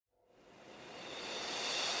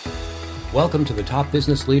Welcome to the Top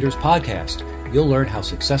Business Leaders Podcast. You'll learn how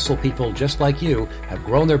successful people just like you have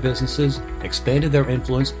grown their businesses, expanded their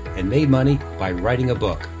influence, and made money by writing a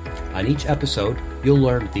book. On each episode, you'll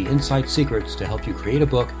learn the inside secrets to help you create a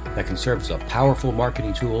book that can serve as a powerful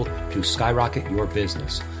marketing tool to skyrocket your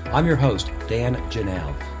business. I'm your host, Dan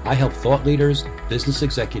Janal. I help thought leaders, business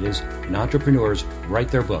executives, and entrepreneurs write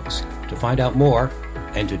their books. To find out more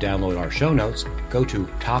and to download our show notes, go to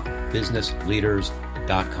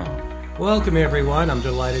topbusinessleaders.com. Welcome, everyone. I'm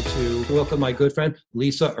delighted to welcome my good friend,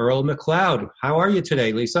 Lisa Earle McLeod. How are you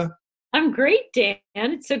today, Lisa? I'm great, Dan.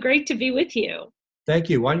 It's so great to be with you.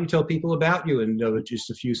 Thank you. Why don't you tell people about you in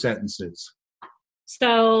just a few sentences?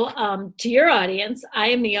 So, to your audience, I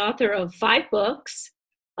am the author of 5 books,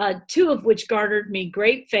 2 of which garnered me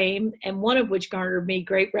great fame, and 1 of which garnered me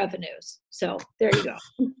great revenues. So, there you go.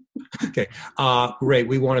 Okay, great.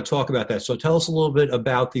 We want to talk about that. So tell us a little bit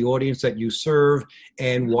about the audience that you serve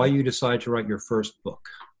and why you decided to write your first book.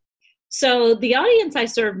 So the audience I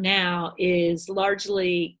serve now is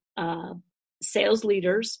largely sales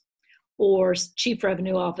leaders or chief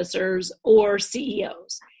revenue officers or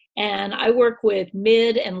CEOs. And I work with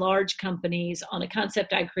mid and large companies on a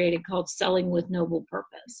concept I created called Selling with Noble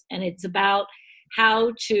Purpose. And it's about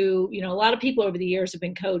how to, a lot of people over the years have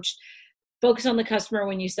been coached, focus on the customer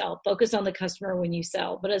when you sell, focus on the customer when you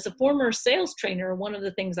sell. But as a former sales trainer, one of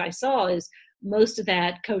the things I saw is most of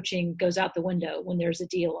that coaching goes out the window when there's a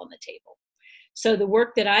deal on the table. So the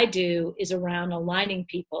work that I do is around aligning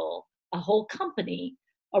people, a whole company,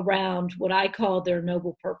 around what I call their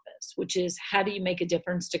noble purpose, which is how do you make a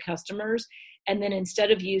difference to customers? And then instead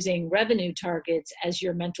of using revenue targets as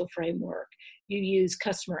your mental framework, you use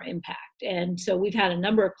customer impact. And so we've had a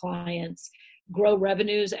number of clients grow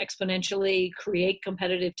revenues exponentially, create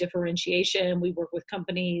competitive differentiation. We work with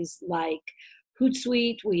companies like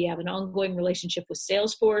Hootsuite. We have an ongoing relationship with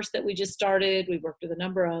Salesforce that we just started. We worked with a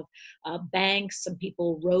number of banks, some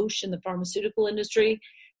people, Roche in the pharmaceutical industry.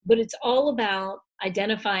 But it's all about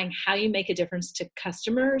identifying how you make a difference to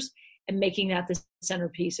customers and making that the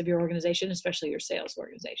centerpiece of your organization, especially your sales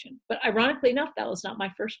organization. But ironically enough, that was not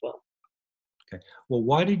my first book. Okay. Well,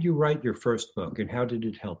 why did you write your first book and how did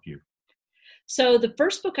it help you? So the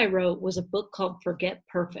first book I wrote was a book called Forget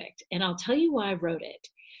Perfect. And I'll tell you why I wrote it.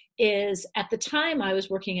 Is at the time I was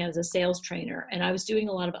working as a sales trainer and I was doing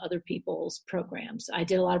a lot of other people's programs. I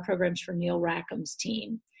did a lot of programs for Neil Rackham's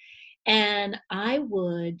team. And I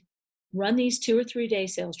would run these 2 or 3 day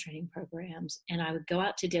sales training programs and I would go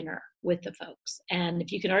out to dinner with the folks. And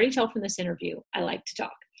if you can already tell from this interview, I like to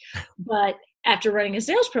talk. But after running a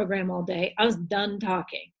sales program all day, I was done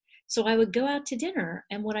talking. So I would go out to dinner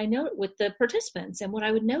and what I noticed with the participants and what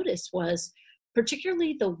I would notice was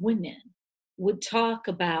particularly the women would talk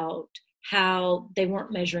about how they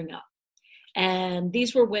weren't measuring up. And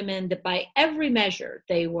these were women that by every measure,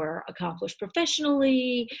 they were accomplished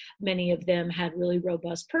professionally. Many of them had really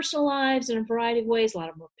robust personal lives in a variety of ways. A lot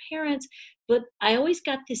of them were parents. But I always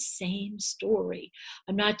got this same story.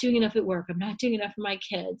 I'm not doing enough at work. I'm not doing enough for my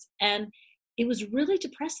kids. And it was really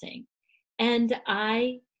depressing. And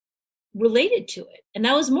I related to it. And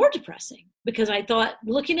that was more depressing because I thought,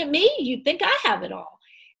 looking at me, you'd think I have it all.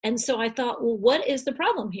 And so I thought, well, what is the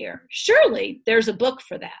problem here? Surely there's a book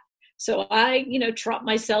for that. So I, trot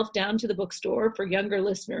myself down to the bookstore. For younger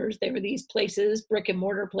listeners, there were these places, brick and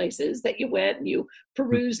mortar places that you went and you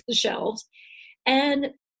perused the shelves.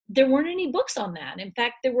 And there weren't any books on that. In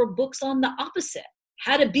fact, there were books on the opposite,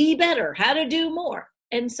 how to be better, how to do more.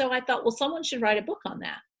 And so I thought, well, someone should write a book on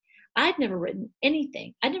that. I'd never written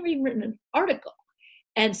anything. I'd never even written an article.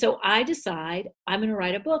 And so I decide I'm going to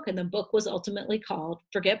write a book. And the book was ultimately called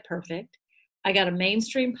Forget Perfect. I got a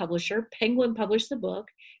mainstream publisher. Penguin published the book.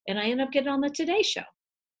 And I ended up getting on the Today Show.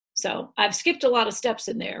 So I've skipped a lot of steps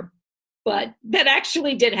in there. But that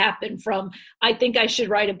actually did happen from I think I should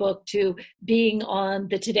write a book to being on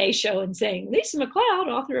the Today Show and saying, Lisa McLeod,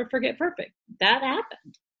 author of Forget Perfect. That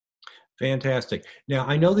happened. Fantastic. Now,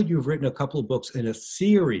 I know that you've written a couple of books in a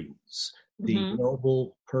series, the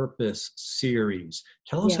Noble Purpose series.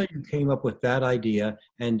 Tell us how you came up with that idea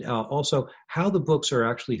and also how the books are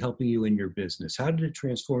actually helping you in your business. How did it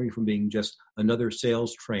transform you from being just another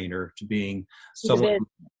sales trainer to being someone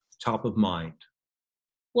top of mind?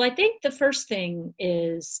 Well, I think the first thing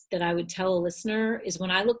is that I would tell a listener is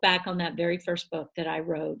when I look back on that very first book that I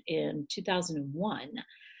wrote in 2001,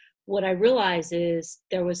 what I realized is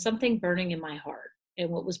there was something burning in my heart.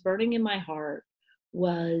 And what was burning in my heart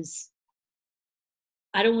was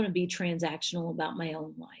I don't want to be transactional about my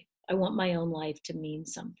own life. I want my own life to mean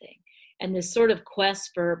something. And this sort of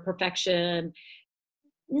quest for perfection,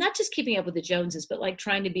 not just keeping up with the Joneses, but like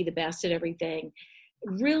trying to be the best at everything,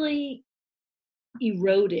 really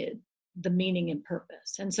eroded the meaning and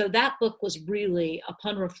purpose. And so that book was really,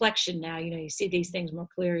 upon reflection now, you see these things more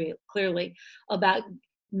clearly about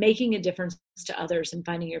making a difference to others and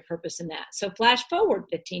finding your purpose in that. So flash forward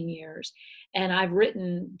 15 years, and I've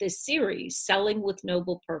written this series, Selling with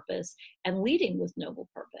Noble Purpose and Leading with Noble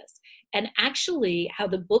Purpose. And actually, how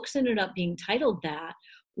the books ended up being titled that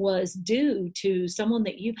was due to someone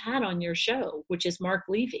that you've had on your show, which is Mark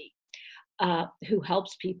Levy, who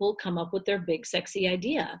helps people come up with their big, sexy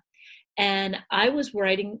idea. And I was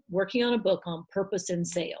working on a book on purpose in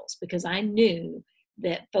sales, because I knew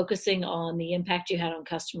that focusing on the impact you had on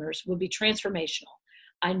customers would be transformational.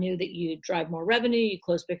 I knew that you'd drive more revenue, you'd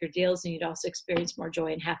close bigger deals, and you'd also experience more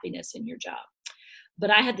joy and happiness in your job. But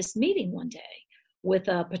I had this meeting one day with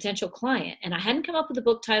a potential client, and I hadn't come up with a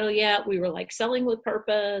book title yet. We were like selling with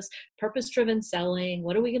purpose, purpose-driven selling.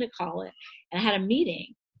 What are we going to call it? And I had a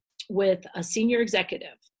meeting with a senior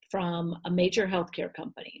executive from a major healthcare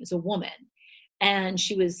company. It was a woman, and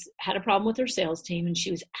she had a problem with her sales team, and she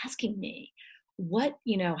was asking me,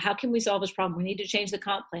 how can we solve this problem? We need to change the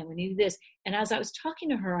comp plan. We need this. And as I was talking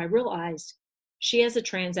to her, I realized she has a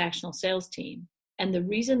transactional sales team. And the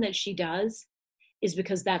reason that she does is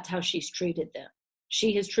because that's how she's treated them.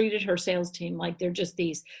 She has treated her sales team like they're just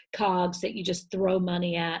these cogs that you just throw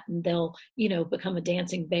money at and they'll, become a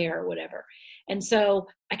dancing bear or whatever. And so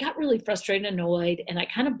I got really frustrated and annoyed, and I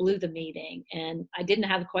kind of blew the meeting, and I didn't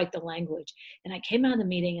have quite the language. And I came out of the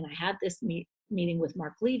meeting, and I had this meeting with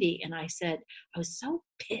Mark Levy, and I said, I was so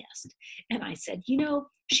pissed. And I said,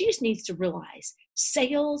 she just needs to realize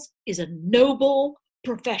sales is a noble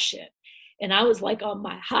profession. And I was like on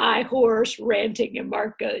my high horse ranting, and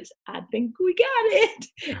Mark goes, I think we got it.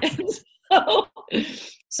 And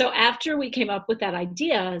so after we came up with that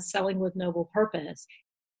idea, Selling with Noble Purpose,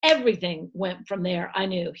 everything went from there. I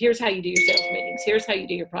knew, here's how you do your sales meetings. Here's how you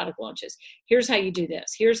do your product launches. Here's how you do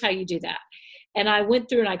this. Here's how you do that. And I went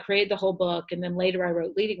through and I created the whole book. And then later I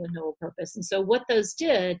wrote Leading with Noble Purpose. And so what those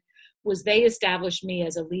did was they established me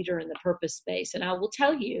as a leader in the purpose space. And I will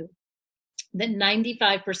tell you that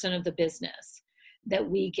 95% of the business that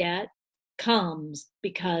we get comes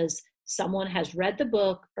because someone has read the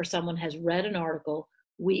book or someone has read an article.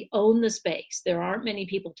 We own the space. There aren't many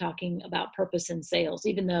people talking about purpose in sales,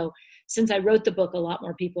 even though since I wrote the book, a lot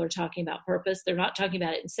more people are talking about purpose. They're not talking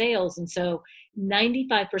about it in sales. And so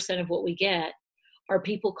 95% of what we get are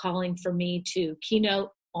people calling for me to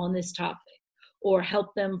keynote on this topic or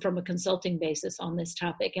help them from a consulting basis on this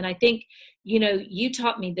topic. And I think, you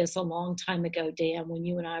taught me this a long time ago, Dan, when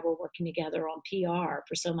you and I were working together on PR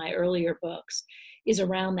for some of my earlier books, is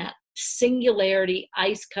around that singularity,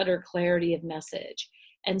 ice cutter clarity of message.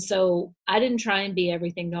 And so I didn't try and be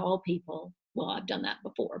everything to all people. Well, I've done that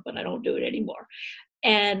before, but I don't do it anymore.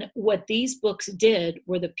 And what these books did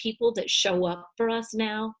were the people that show up for us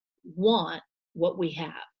now want what we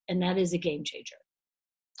have. And that is a game changer.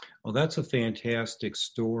 Well, that's a fantastic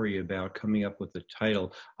story about coming up with the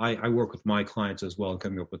title. I work with my clients as well,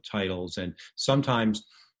 coming up with titles. And sometimes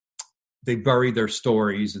they bury their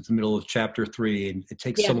stories in the middle of chapter 3, and it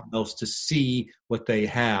takes someone else to see what they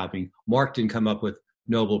have. I mean, Mark didn't come up with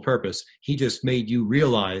Noble Purpose. He just made you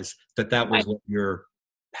realize that was what your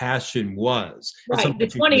passion was. Right. The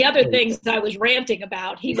 20 other things I was ranting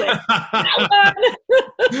about, he went,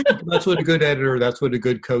 That's what a good editor, that's what a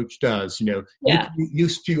good coach does. You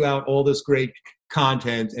spew out all this great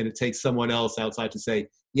content, and it takes someone else outside to say,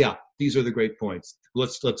 yeah, these are the great points.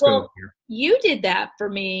 Let's go here. You did that for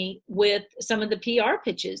me with some of the PR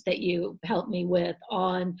pitches that you helped me with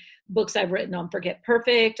on books I've written on Forget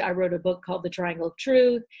Perfect. I wrote a book called The Triangle of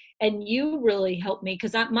Truth, and you really helped me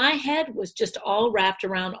because my head was just all wrapped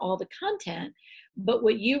around all the content. But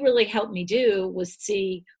what you really helped me do was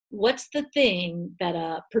see what's the thing that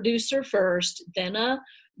a producer first, then a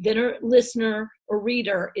listener or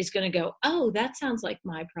reader is going to go, oh, that sounds like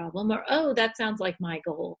my problem, or oh, that sounds like my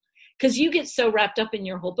goal. Because you get so wrapped up in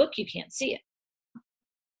your whole book, you can't see it.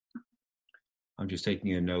 I'm just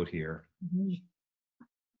taking a note here. Mm-hmm.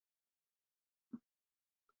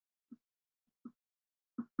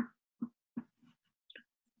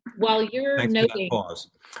 While you're noting, pause.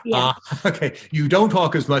 Yeah. Okay, you don't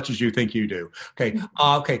talk as much as you think you do. Okay,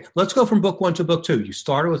 okay. Let's go from book 1 to book 2. You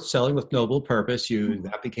started with Selling with Noble Purpose.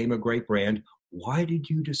 That became a great brand. Why did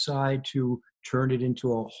you decide to turn it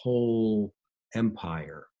into a whole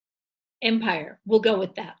empire? Empire. We'll go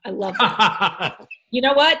with that. I love that. You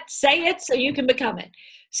know what? Say it so you can become it.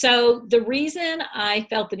 So the reason I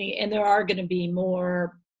felt the need, and there are going to be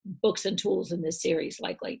more books and tools in this series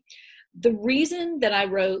likely. The reason that I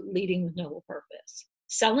wrote Leading with Noble Purpose,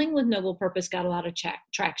 Selling with Noble Purpose got a lot of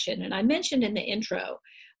traction. And I mentioned in the intro,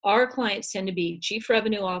 our clients tend to be chief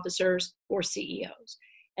revenue officers or CEOs.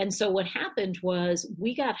 And so what happened was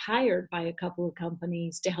we got hired by a couple of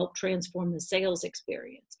companies to help transform the sales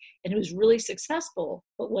experience. And it was really successful.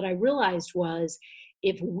 But what I realized was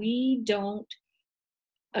if we don't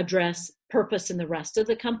address purpose in the rest of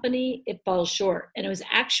the company, it falls short. And it was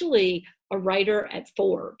actually a writer at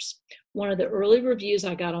Forbes. One of the early reviews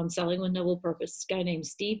I got on Selling with Noble Purpose, this guy named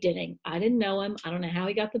Steve Dinning. I didn't know him. I don't know how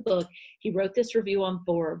he got the book. He wrote this review on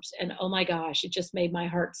Forbes, and oh my gosh, it just made my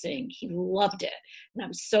heart sing. He loved it. And I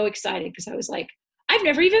was so excited because I was like, I've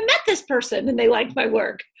never even met this person, and they liked my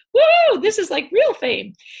work. Woo, this is like real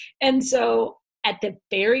fame. And so at the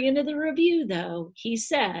very end of the review, though, he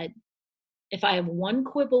said, if I have one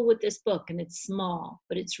quibble with this book, and it's small,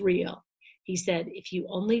 but it's real, he said, if you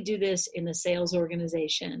only do this in the sales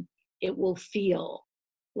organization, it will feel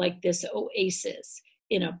like this oasis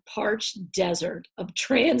in a parched desert of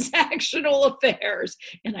transactional affairs.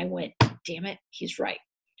 And I went, damn it, he's right.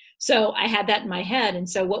 So I had that in my head. And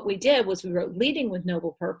so what we did was we wrote Leading with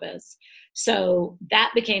Noble Purpose. So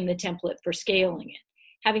that became the template for scaling it.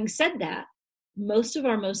 Having said that, most of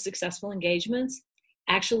our most successful engagements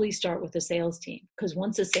actually start with the sales team, because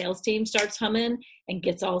once the sales team starts humming and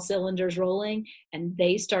gets all cylinders rolling and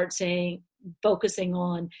they start focusing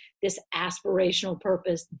on this aspirational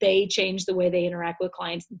purpose, they change the way they interact with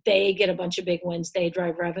clients, they get a bunch of big wins, they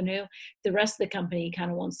drive revenue, the rest of the company kind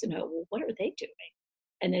of wants to know, well, what are they doing?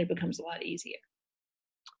 And then it becomes a lot easier.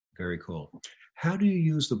 Very cool. How do you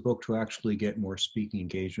use the book to actually get more speaking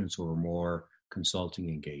engagements or more consulting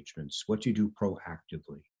engagements? What do you do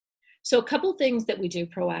proactively? So a couple things that we do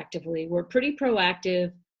proactively. We're pretty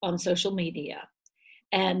proactive on social media,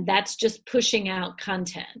 and that's just pushing out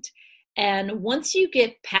content. And once you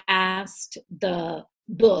get past the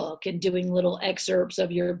book and doing little excerpts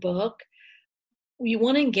of your book, you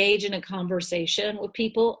want to engage in a conversation with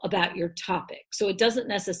people about your topic. So it doesn't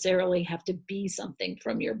necessarily have to be something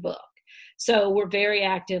from your book. So we're very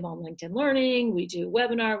active on LinkedIn Learning. We do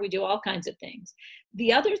webinar. We do all kinds of things.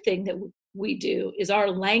 The other thing that we do is our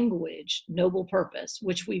language, Noble Purpose,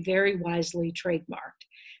 which we very wisely trademarked.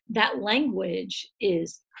 That language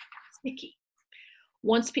is sticky.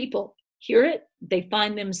 Once people hear it, they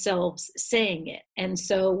find themselves saying it. And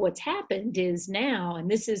so what's happened is now, and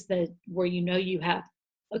this is where you know you have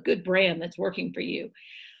a good brand that's working for you.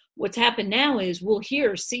 What's happened now is we'll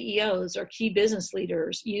hear CEOs or key business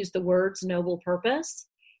leaders use the words Noble Purpose.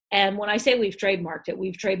 And when I say we've trademarked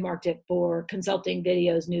it for consulting,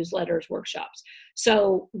 videos, newsletters, workshops.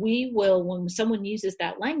 So we will, when someone uses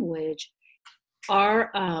that language,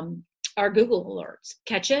 our Google alerts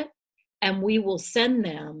catch it, and we will send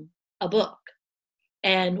them a book.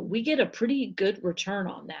 And we get a pretty good return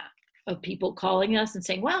on that, of people calling us and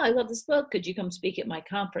saying, wow, I love this book. Could you come speak at my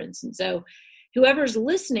conference? And so whoever's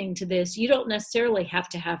listening to this, you don't necessarily have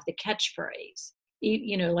to have the catchphrase.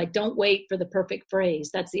 Like, don't wait for the perfect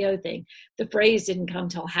phrase. That's the other thing. The phrase didn't come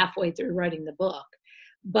till halfway through writing the book.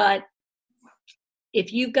 But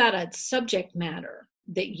if you've got a subject matter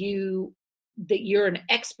that you're an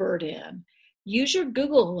expert in, use your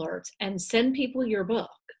Google alerts and send people your book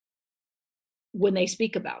when they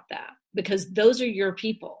speak about that, because those are your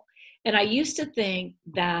people. And I used to think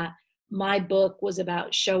that my book was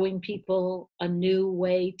about showing people a new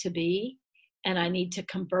way to be, and I need to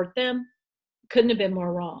convert them. Couldn't have been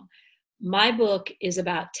more wrong. My book is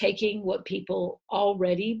about taking what people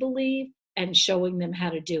already believe and showing them how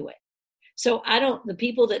to do it. So the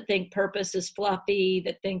people that think purpose is fluffy,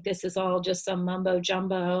 that think this is all just some mumbo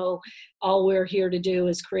jumbo, all we're here to do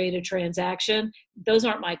is create a transaction, those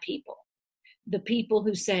aren't my people. The people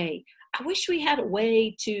who say, I wish we had a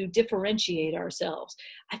way to differentiate ourselves.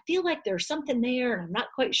 I feel like there's something there and I'm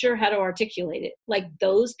not quite sure how to articulate it. Like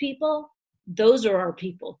those people, those are our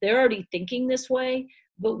people. They're already thinking this way,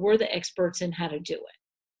 but we're the experts in how to do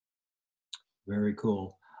it. Very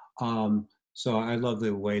cool. So I love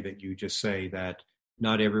the way that you just say that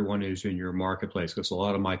not everyone is in your marketplace, because a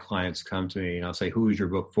lot of my clients come to me and I'll say, who is your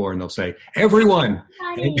book for? And they'll say, everyone.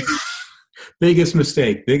 Biggest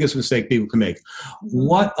mistake people can make.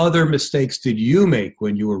 What other mistakes did you make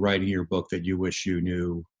when you were writing your book that you wish you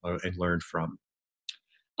knew and learned from?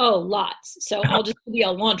 Oh, lots. So I'll just give you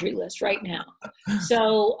a laundry list right now.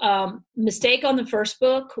 So mistake on the first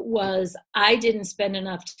book was I didn't spend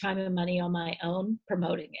enough time and money on my own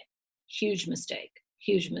promoting it. Huge mistake.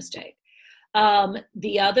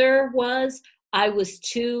 The other was I was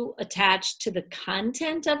too attached to the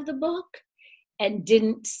content of the book, and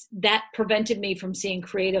that prevented me from seeing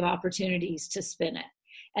creative opportunities to spin it.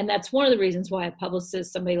 And that's one of the reasons why a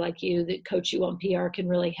publicist, somebody like you that coach you on PR, can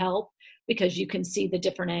really help, because you can see the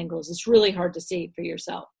different angles. It's really hard to see for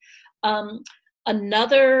yourself.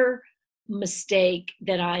 Another mistake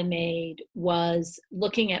that I made was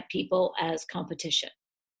looking at people as competition.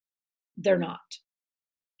 They're not.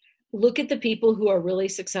 Look at the people who are really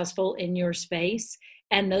successful in your space,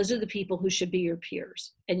 and those are the people who should be your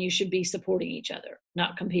peers, and you should be supporting each other,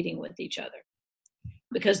 not competing with each other.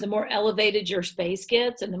 Because the more elevated your space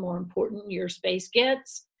gets and the more important your space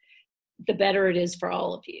gets, the better it is for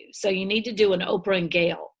all of you. So you need to do an Oprah and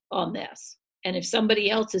Gail on this. And if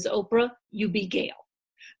somebody else is Oprah, you be Gail.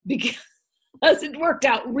 Because it worked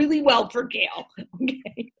out really well for Gail.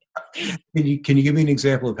 Okay. Can you give me an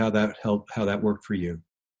example of how that worked for you?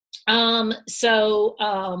 Yeah,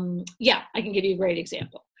 I can give you a great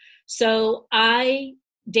example. So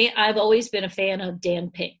I've always been a fan of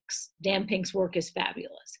Dan Pink's. Dan Pink's work is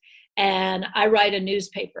fabulous. And I write a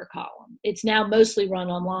newspaper column. It's now mostly run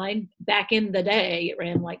online. Back in the day, it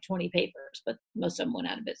ran like 20 papers, but most of them went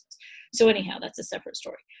out of business. So anyhow, that's a separate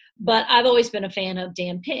story. But I've always been a fan of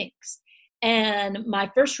Dan Pink's. And my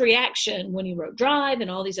first reaction when he wrote Drive and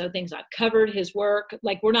all these other things, I've covered his work.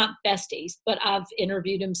 Like, we're not besties, but I've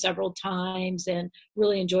interviewed him several times and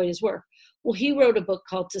really enjoyed his work. Well, he wrote a book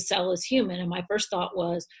called To Sell is Human. And my first thought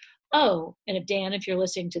was, oh, and if Dan, if you're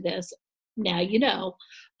listening to this, now you know.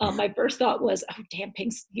 My first thought was, oh, Dan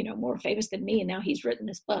Pink's, more famous than me, and now he's written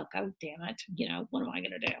this book. Oh, damn it. What am I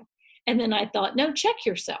going to do? And then I thought, no, check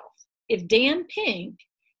yourself. If Dan Pink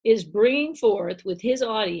is bringing forth with his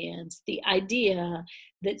audience the idea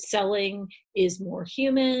that selling is more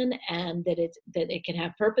human and that it can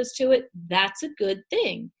have purpose to it, that's a good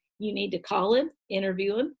thing. You need to call him,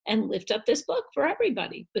 interview him, and lift up this book for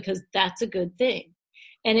everybody, because that's a good thing.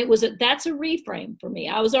 And that's a reframe for me.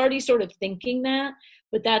 I was already sort of thinking that,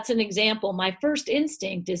 but that's an example. My first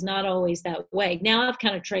instinct is not always that way. Now I've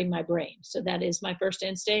kind of trained my brain. So that is my first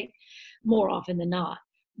instinct more often than not.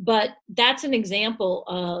 But that's an example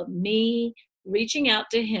of me reaching out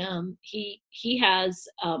to him. He has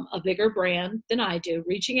a bigger brand than I do.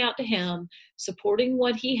 Reaching out to him, supporting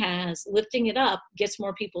what he has, lifting it up, gets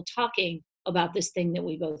more people talking about this thing that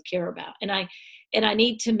we both care about. And I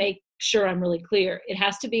need to make sure I'm really clear. It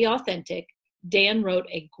has to be authentic. Dan wrote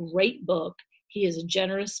a great book. He is a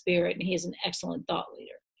generous spirit, and he is an excellent thought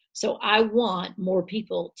leader. So I want more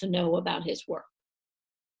people to know about his work.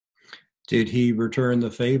 Did he return the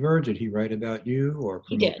favor? Did he write about you or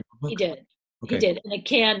He did. He did. Okay. He did. And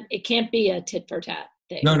it can't be a tit for tat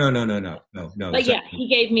thing. No. But exactly. Yeah, he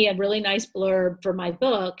gave me a really nice blurb for my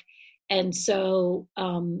book. And so,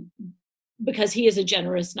 because he is a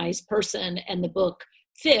generous, nice person, and the book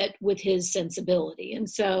fit with his sensibility. And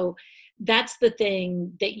so that's the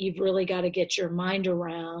thing that you've really got to get your mind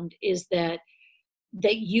around, is that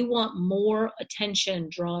you want more attention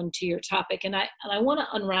drawn to your topic. And I want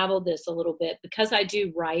to unravel this a little bit, because I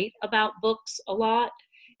do write about books a lot,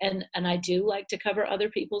 and I do like to cover other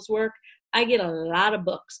people's work. I get a lot of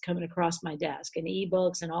books coming across my desk, and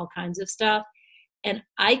ebooks and all kinds of stuff. And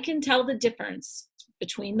I can tell the difference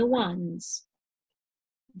between the ones.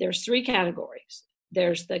 There's 3 categories.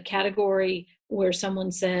 There's the category where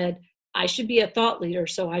someone said, I should be a thought leader,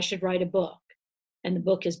 so I should write a book. And the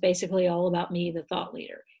book is basically all about me, the thought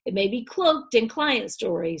leader. It may be cloaked in client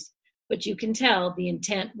stories, but you can tell the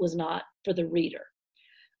intent was not for the reader.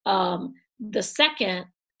 The second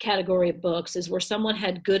category of books is where someone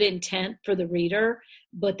had good intent for the reader,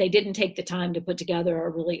 but they didn't take the time to put together a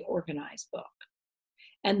really organized book.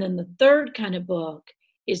 And then the third kind of book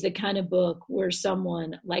is the kind of book where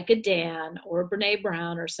someone like a Dan or a Brene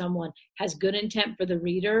Brown or someone has good intent for the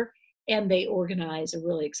reader, and they organize a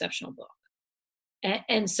really exceptional book.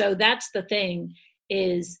 And so that's the thing,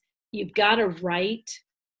 is you've got to write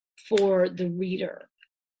for the reader.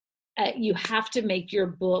 You have to make your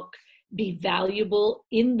book be valuable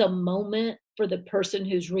in the moment for the person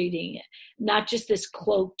who's reading it, not just this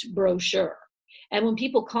cloaked brochure. And when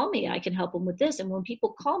people call me, I can help them with this. And when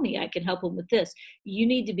people call me, I can help them with this. You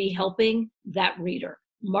need to be helping that reader.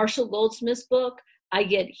 Marshall Goldsmith's book, I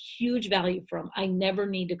get huge value from. I never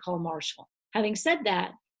need to call Marshall. Having said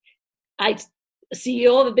that, a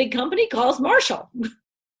CEO of a big company calls Marshall.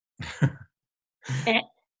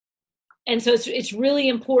 and so it's really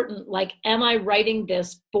important, like, am I writing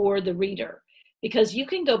this for the reader? Because you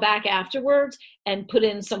can go back afterwards and put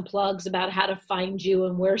in some plugs about how to find you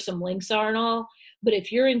and where some links are and all. But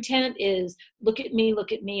if your intent is, look at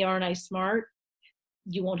me, aren't I smart?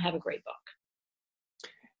 You won't have a great book.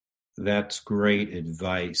 That's great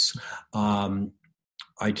advice.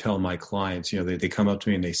 I tell my clients, they come up to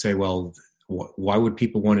me and they say, well, why would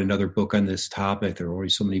people want another book on this topic? There are already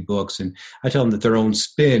so many books. And I tell them that their own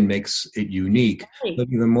spin makes it unique, Right. but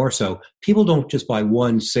even more so, people don't just buy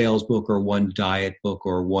one sales book or one diet book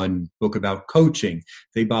or one book about coaching.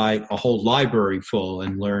 They buy a whole library full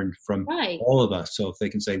and learn from Right. all of us. So if they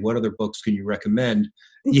can say, what other books can you recommend?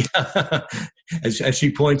 Yeah, as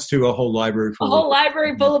she points to a whole library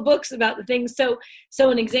full of books about the things.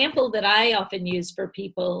 So an example that I often use for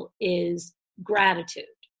people is gratitude.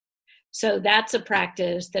 So that's a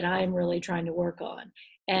practice that I'm really trying to work on.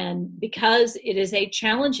 And because it is a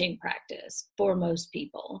challenging practice for most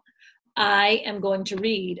people, I am going to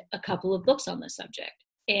read a couple of books on the subject,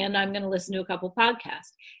 and I'm going to listen to a couple of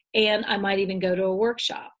podcasts, and I might even go to a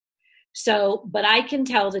workshop. So, but I can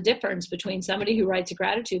tell the difference between somebody who writes a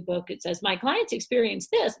gratitude book. It says, my clients experience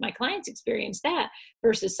this, my clients experience that,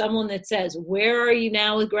 versus someone that says, where are you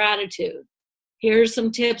now with gratitude? Here's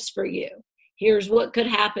some tips for you. Here's what could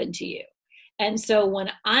happen to you. And so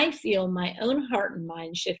when I feel my own heart and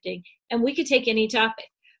mind shifting, and we could take any topic,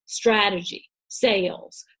 strategy,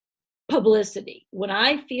 sales, publicity, when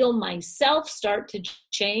I feel myself start to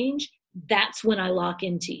change, that's when I lock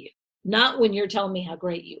into you, not when you're telling me how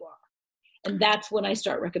great you are. And that's when I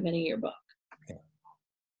start recommending your book.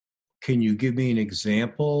 Can you give me an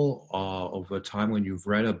example of a time when you've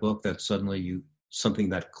read a book that suddenly something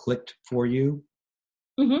that clicked for you?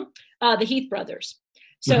 Mm-hmm. The Heath brothers.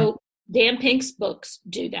 So Dan Pink's books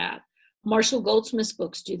do that. Marshall Goldsmith's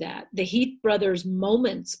books do that. The Heath brothers'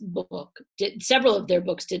 Moments book several of their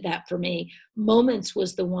books did that for me. Moments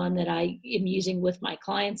was the one that I am using with my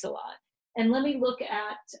clients a lot. And let me look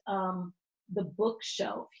at the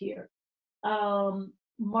bookshelf here.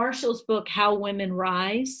 Marshall's book, How Women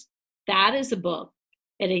Rise. That is a book.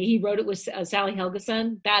 And he wrote it with Sally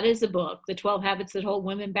Helgeson. That is a book. The 12 Habits That Hold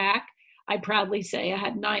Women Back. I proudly say I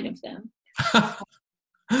had 9 of them.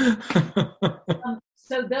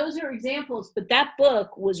 So those are examples, but that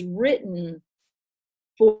book was written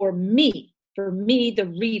for me,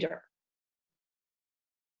 the reader.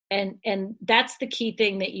 And that's the key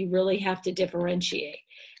thing that you really have to differentiate.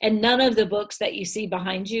 And none of the books that you see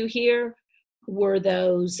behind you here were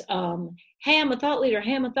those, hey, I'm a thought leader.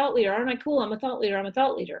 Hey, I'm a thought leader. Aren't I cool? I'm a thought leader. I'm a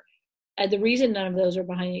thought leader. The reason none of those are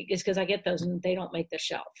behind you is because I get those and they don't make the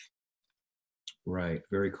shelf. Right.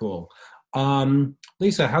 Very cool.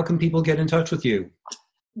 Lisa, how can people get in touch with you?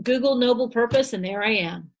 Google Noble Purpose, and there I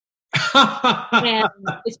am. And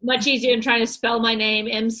it's much easier than trying to spell my name,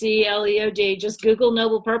 McLeod. Just Google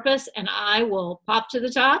Noble Purpose, and I will pop to the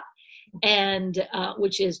top. And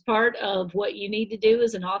which is part of what you need to do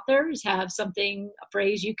as an author, is have something, a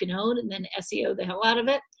phrase you can own, and then SEO the hell out of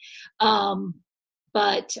it.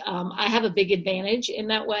 But I have a big advantage in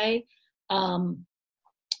that way.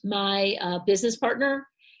 My business partner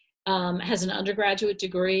has an undergraduate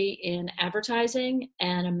degree in advertising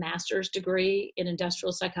and a master's degree in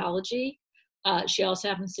industrial psychology. She also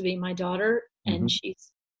happens to be my daughter, and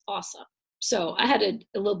she's awesome. So I had a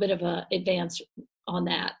little bit of an advance on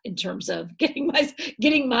that in terms of getting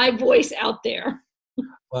my voice out there.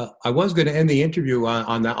 Well, I was going to end the interview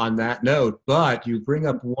on that note, but you bring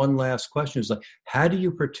up one last question. It's like, how do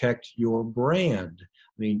you protect your brand?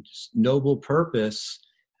 I mean, Noble Purpose,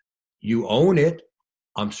 you own it.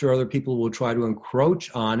 I'm sure other people will try to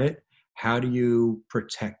encroach on it. How do you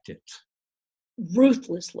protect it?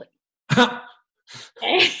 Ruthlessly.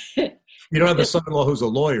 You don't have a son-in-law who's a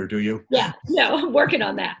lawyer, do you? Yeah, no, I'm working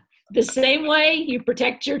on that. The same way you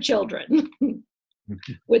protect your children,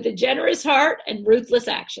 with a generous heart and ruthless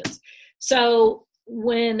actions. So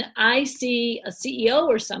when I see a CEO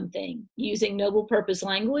or something using Noble Purpose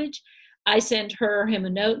language, I send him a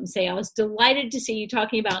note and say, I was delighted to see you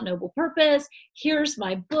talking about Noble Purpose. Here's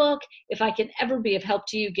my book. If I can ever be of help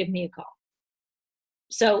to you, give me a call.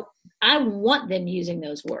 So I want them using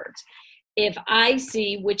those words. If I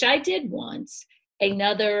see, which I did once,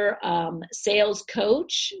 another sales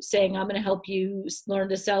coach saying, I'm going to help you learn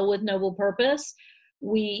to sell with Noble Purpose,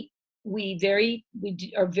 we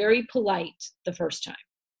are very polite the first time,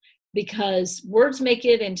 because words make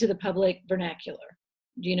it into the public vernacular.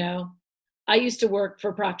 You know, I used to work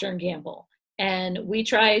for Procter & Gamble, and we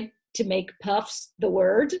tried to make puffs the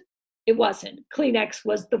word. It wasn't. Kleenex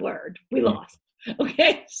was the word. We lost.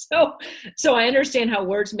 Okay, so I understand how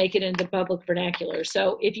words make it into the public vernacular.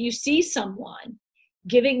 So if you see someone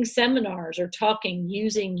giving seminars or talking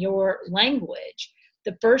using your language,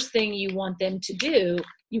 the first thing you want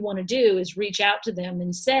to do is reach out to them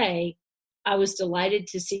and say, I was delighted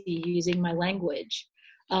to see you using my language.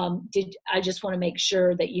 I just want to make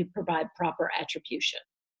sure that you provide proper attribution.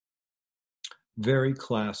 very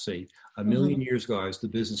classy. A million years ago, I was the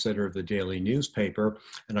business editor of the daily newspaper,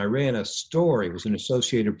 and I ran a story. It was an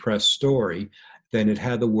Associated Press story. Then it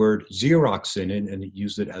had the word Xerox in it, and it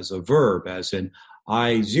used it as a verb, as in,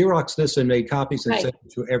 I Xerox this and made copies and sent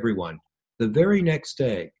it to everyone. The very next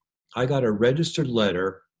day, I got a registered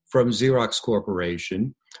letter from Xerox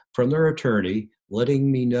Corporation, from their attorney,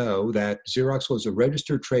 letting me know that Xerox was a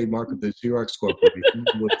registered trademark of the Xerox Corporation,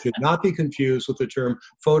 which should not be confused with the term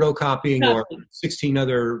photocopying or 16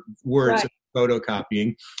 other words of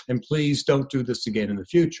photocopying. And please don't do this again in the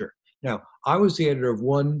future. Now, I was the editor of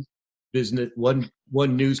one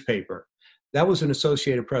newspaper. That was an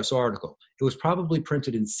Associated Press article. It was probably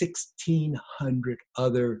printed in 1,600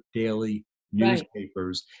 other daily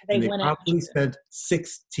newspapers. And they probably spent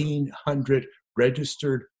 1,600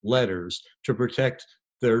 registered letters to protect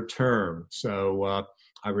their term. So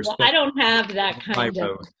I respect. Well, I don't have that kind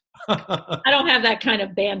of. I don't have that kind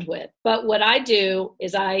of bandwidth. But what I do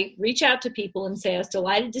is I reach out to people and say, I was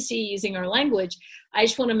delighted to see you using our language. I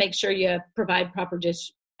just want to make sure you provide proper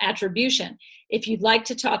attribution. If you'd like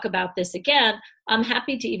to talk about this again, I'm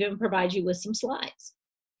happy to even provide you with some slides,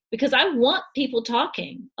 because I want people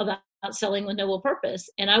talking about selling with noble purpose,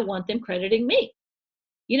 and I want them crediting me.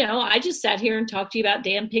 You know, I just sat here and talked to you about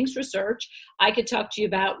Dan Pink's research. I could talk to you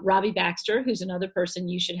about Robbie Baxter, who's another person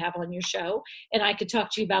you should have on your show. And I could talk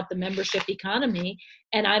to you about the membership economy.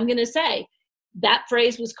 And I'm going to say that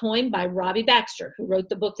phrase was coined by Robbie Baxter, who wrote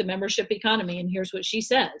the book, The Membership Economy. And here's what she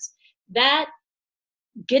says. That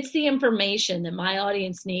gets the information that my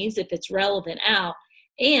audience needs, if it's relevant, out.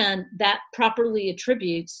 And that properly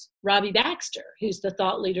attributes Robbie Baxter, who's the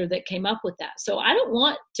thought leader that came up with that. So I don't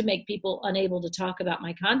want to make people unable to talk about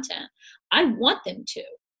my content. I want them to.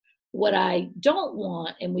 What I don't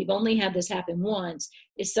want, and we've only had this happen once,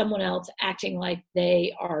 is someone else acting like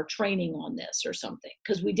they are training on this or something.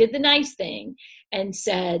 Because we did the nice thing and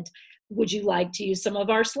said, would you like to use some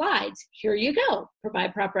of our slides? Here you go.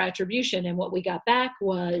 Provide proper attribution. And what we got back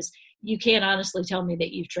was, you can't honestly tell me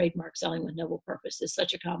that you've trademarked selling with noble purpose. It's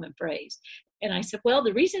such a common phrase. And I said, well,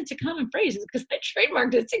 the reason it's a common phrase is because I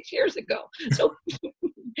trademarked it 6 years ago. So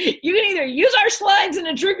you can either use our slides and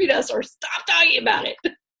attribute us or stop talking about it.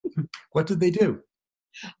 What did they do?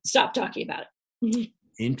 Stop talking about it.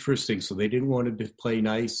 Interesting. So they didn't want to play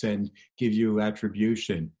nice and give you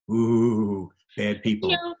attribution. Ooh, bad people.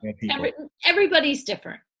 You know, bad people. Everybody's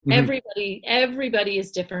different. Everybody is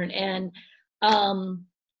different. And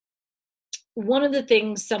one of the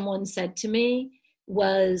things someone said to me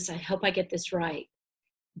was, I hope I get this right,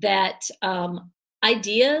 that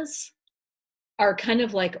ideas are kind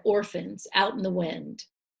of like orphans out in the wind.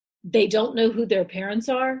 They don't know who their parents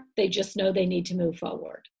are. They just know they need to move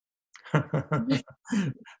forward.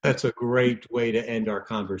 That's a great way to end our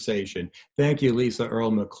conversation. Thank you, Lisa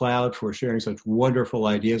Earle McLeod, for sharing such wonderful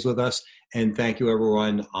ideas with us. And thank you,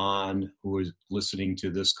 everyone who is listening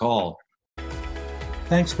to this call.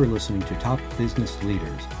 Thanks for listening to Top Business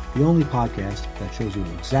Leaders, the only podcast that shows you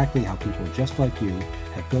exactly how people just like you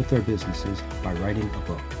have built their businesses by writing a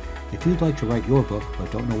book. If you'd like to write your book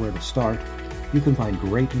but don't know where to start, you can find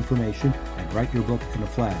great information at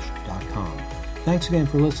writeyourbookinaflash.com. Thanks again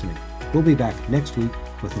for listening. We'll be back next week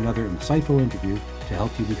with another insightful interview to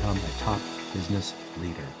help you become a top business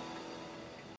leader.